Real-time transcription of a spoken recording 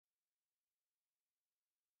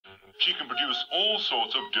She can produce all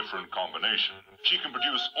sorts of different combinations. She can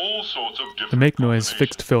produce all sorts of different The make noise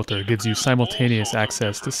fixed filter gives you simultaneous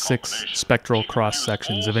access to 6 spectral cross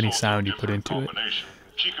sections of any sound you put into it.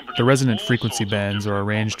 The resonant frequency bands are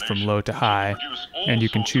arranged from low to high, and you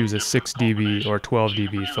can choose a 6 dB or 12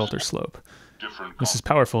 dB filter slope. This is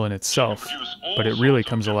powerful in itself, but it really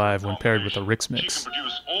comes alive when paired with a RxMx.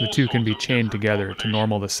 The two can be chained together to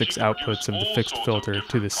normal the 6 outputs of the fixed filter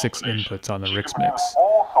to the 6 inputs on the RxMx.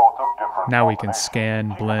 Now we can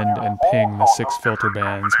scan, blend, and ping the 6 filter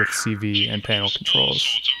bands with CV and panel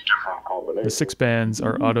controls. The 6 bands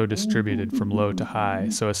are auto-distributed from low to high,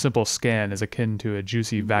 so a simple scan is akin to a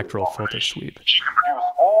juicy Vactral filter sweep. She can produce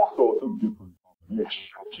all sorts of different combinations.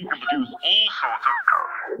 She can produce all sorts of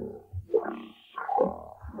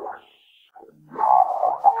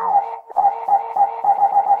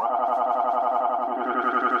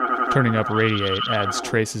Turning up radiate adds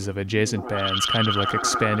traces of adjacent bands, kind of like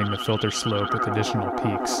expanding the filter slope with additional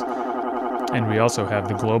peaks. And we also have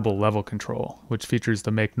the global level control, which features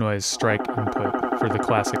the make noise strike input for the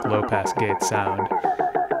classic low-pass gate sound.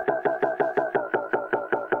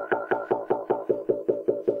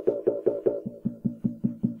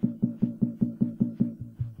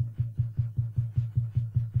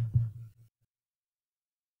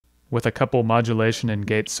 With a couple modulation and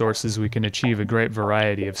gate sources, we can achieve a great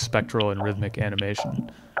variety of spectral and rhythmic animation.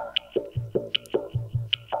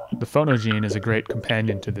 The phonogene is a great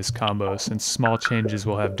companion to this combo, since small changes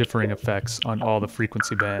will have differing effects on all the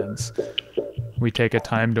frequency bands. We take a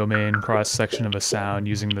time domain cross-section of a sound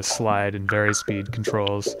using the slide and vari-speed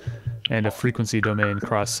controls, and a frequency domain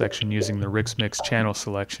cross-section using the RxMx channel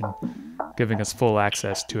selection, giving us full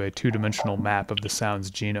access to a two-dimensional map of the sound's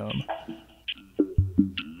genome.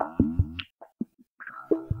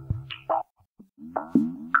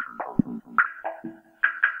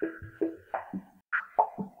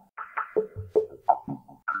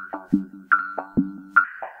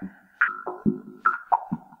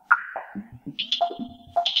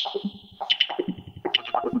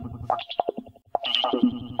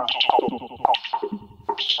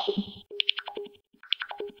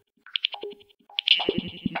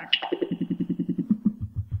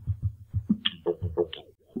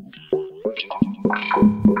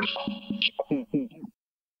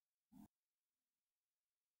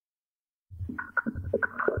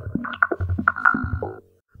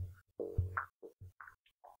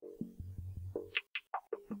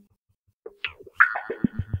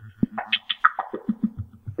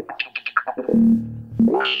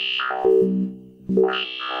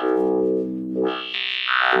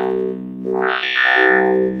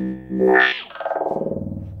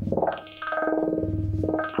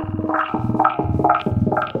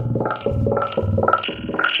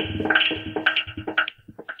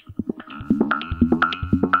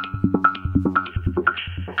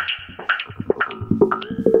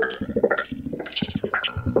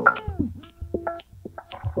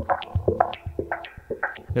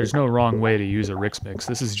 There's no wrong way to use a RxMx,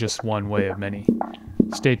 this is just one way of many.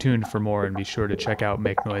 Stay tuned for more and be sure to check out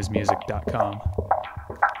MakeNoiseMusic.com.